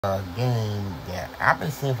game that I've been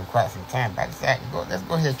seeing for quite some time, but I decided to let's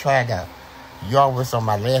go ahead and try it out. Y'all was on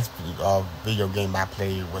my last video game I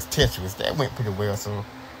played was Tetris. That went pretty well, so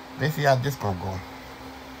let's see how this gonna go.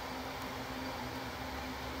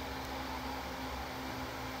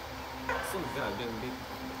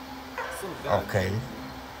 Okay.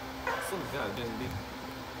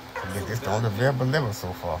 I guess it's the only available level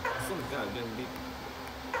so far.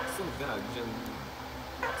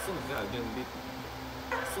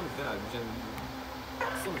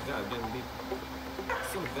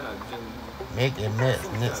 Make a mess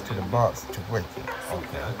next to the box to break it.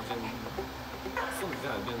 Okay.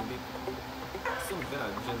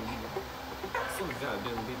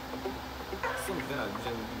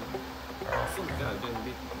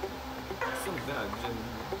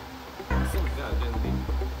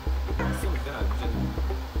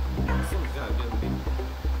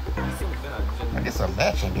 It's a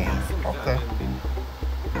matching game. Okay.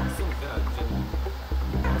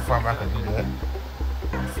 Before I can do that.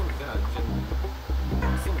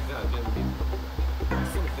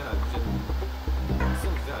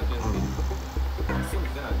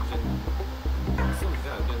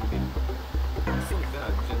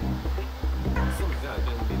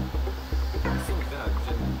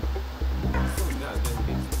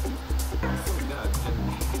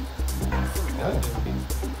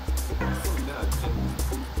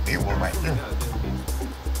 It was right there.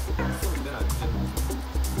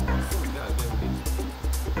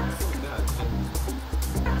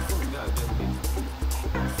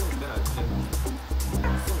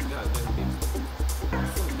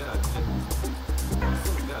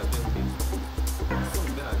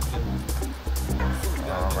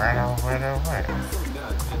 All right.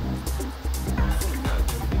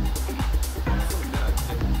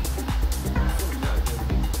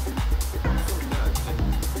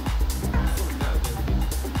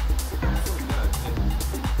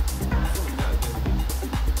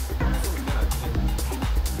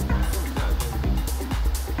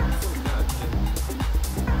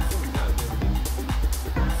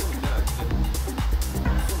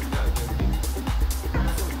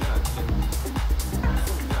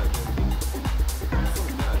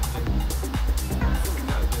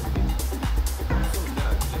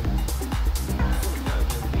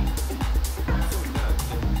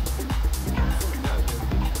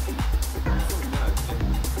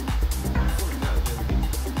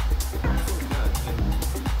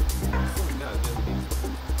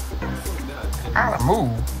 How to move?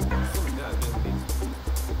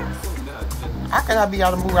 How can I be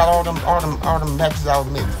able to move out all them matches I was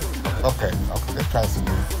making? Okay, let's try some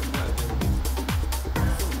more.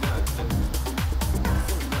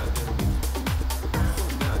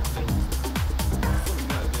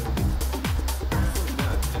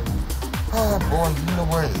 Oh boy, you know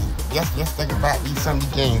what? Let's think about some of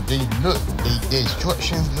these games. The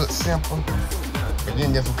instructions look simple, but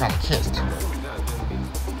then there's some kind of catch to it.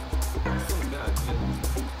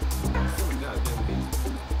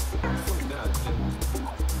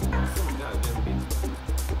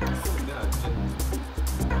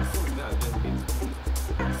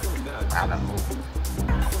 I don't move.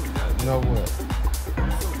 You know what?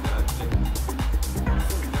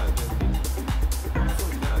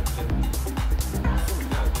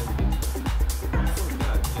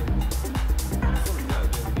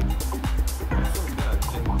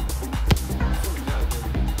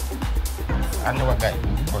 I know I got you.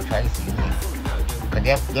 You gonna try to see me. Cause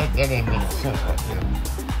that ain't making sense right there.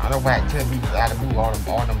 I know why it tell me how to move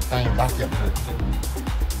all them things I kept moving.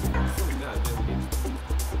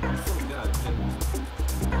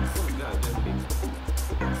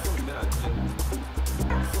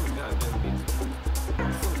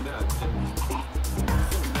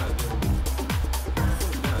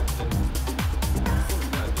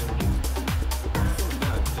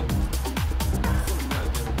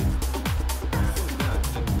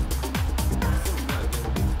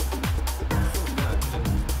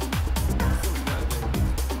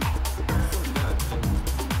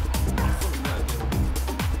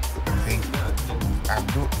 I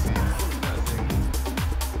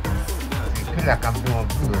feel like I'm doing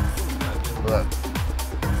good, but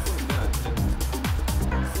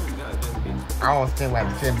I don't understand why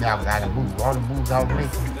they tell me I was out of move. All the moves I was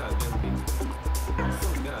making,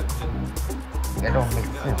 that don't make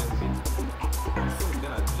sense.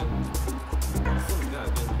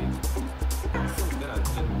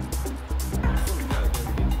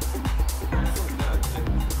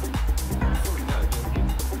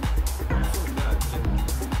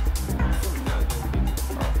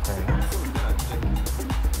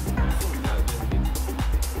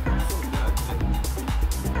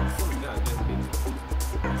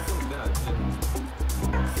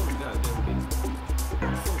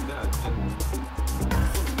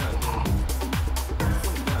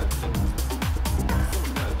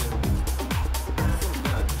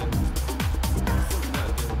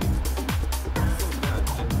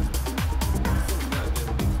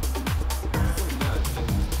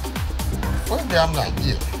 say I'm not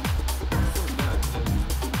getting.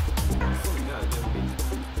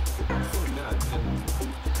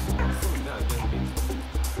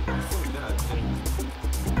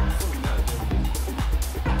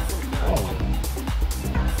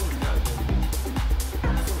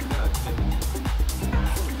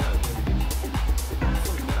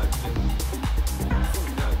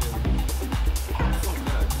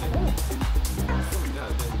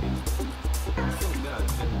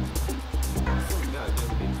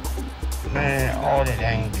 Man, all that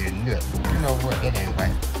ain't getting good. You know what? That ain't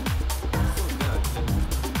right.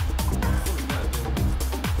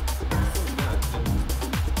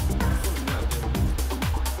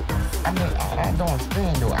 I mean, I don't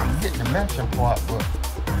understand though. I'm getting the mention part, but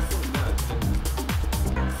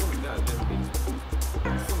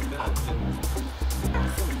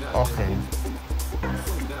okay.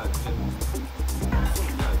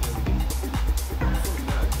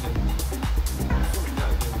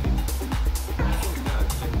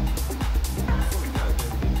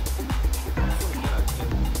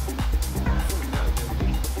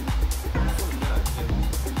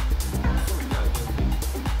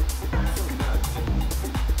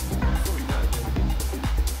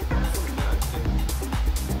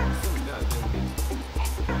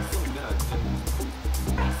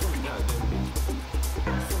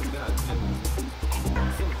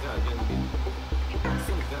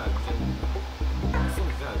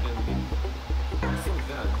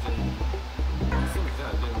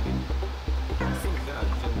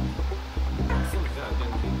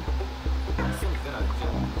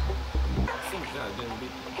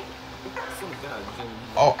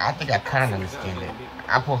 Oh, I think I kind of understand it.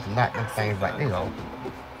 I'm supposed to knock them things like they go.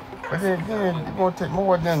 But then it's going to take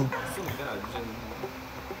more than...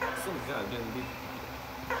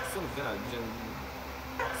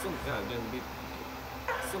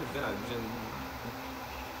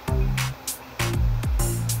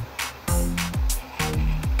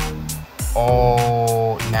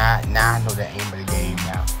 Oh, now I know the aim of the game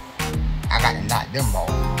now. I got to knock them off.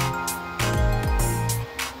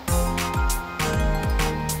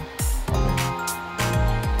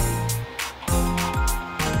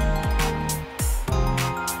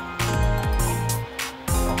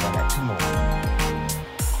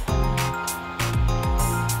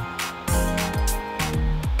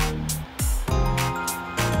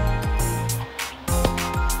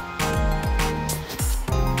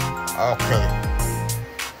 Okay.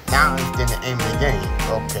 Now I understand the aim of the game.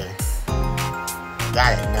 Okay.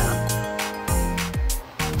 Got it now.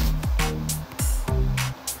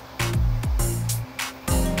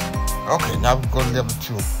 Okay, now we go to level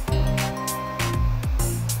 2.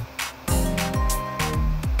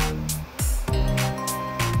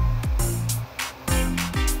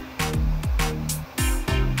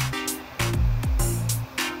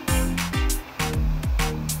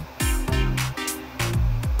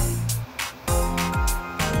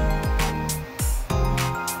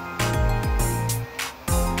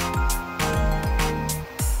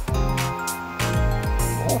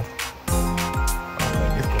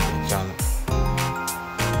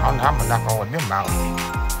 I'm gonna knock all of them out.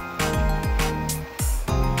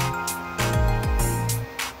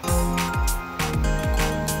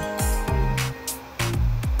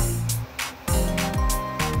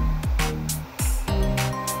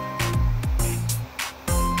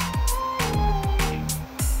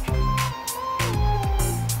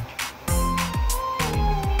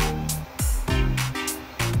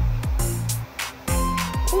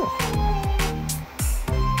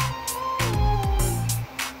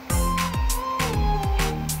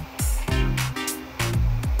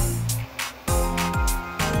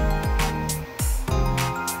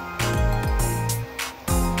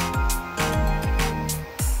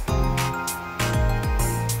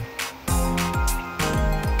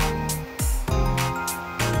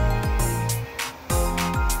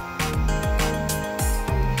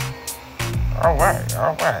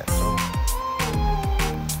 All right. So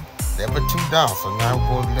level 2 down. So now we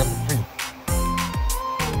go to level 3.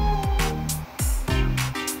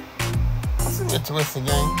 That's an interesting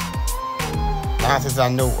game. Now since I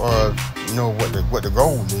know what the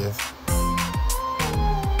goal is,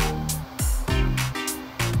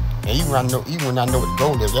 and even when I know what the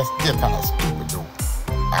goal is, that's still kind of stupid though.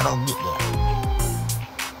 I don't get that.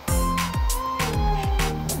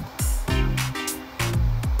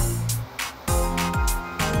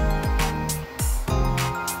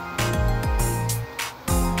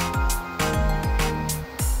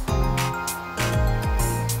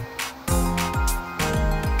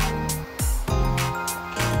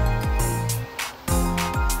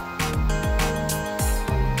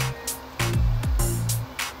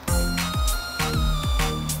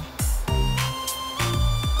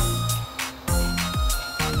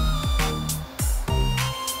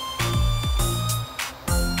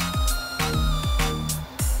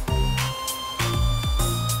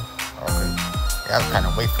 That was kind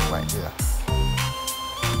of wasteful right there.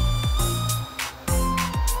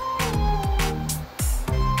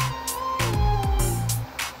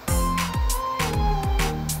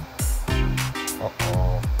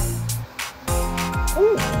 Uh-oh.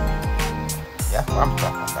 Ooh. That's what I'm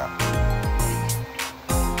talking about.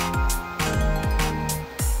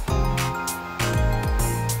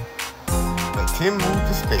 But 10 moves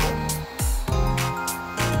to spare.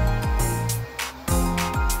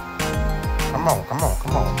 Come on, come on,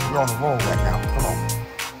 come on. We're on the roll right now. Come on.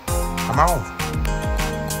 Come on.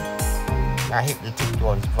 I hit the tip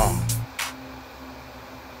door of his phone.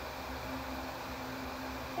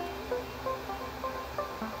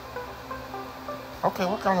 Okay,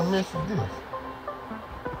 what kind of mess is this?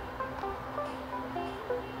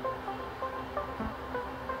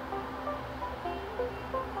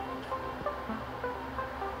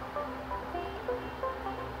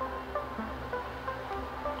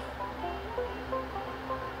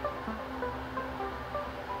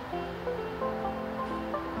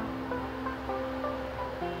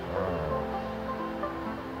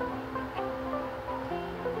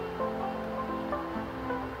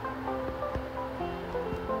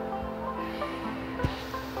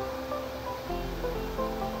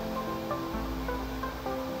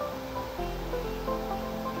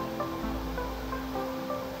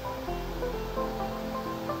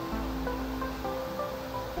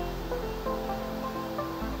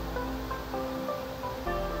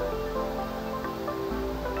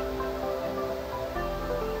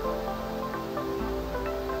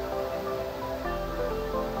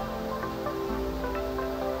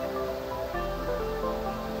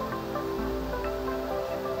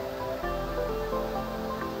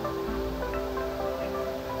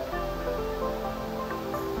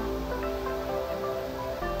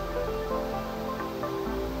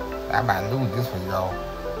 I might lose this one, y'all.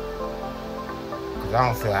 Because I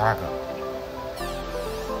don't feel like I can.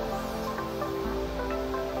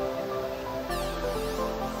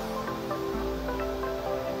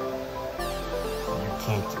 You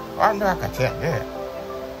can't. Oh, I know I can tap that.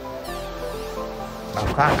 I'm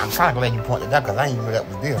kind of glad you pointed that because I didn't even know that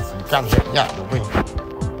was there. So you kind of helped me out the way.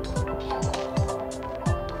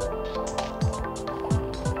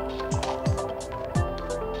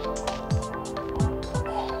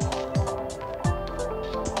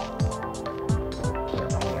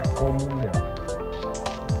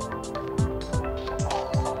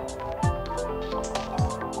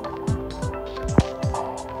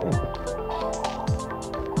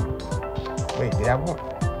 Wait, did I want?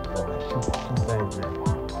 Oh, two things there.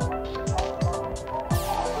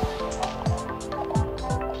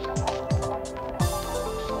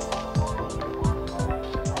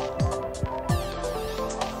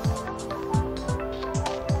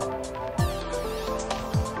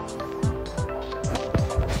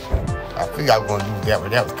 I figured I was gonna do that, but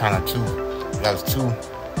that was kind of too. That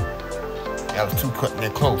was too cutting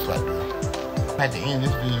it close right there. I had to end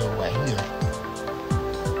this video right here.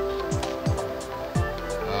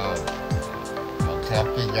 I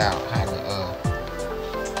figure out how to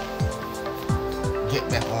get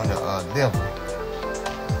back on the level.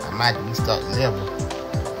 I might restart the level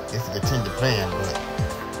just to continue playing, but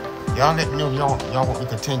y'all let me know if y'all want me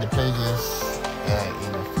to continue to play this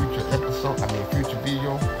in a future episode, future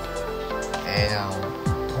video. And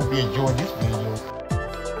hope you enjoyed this video.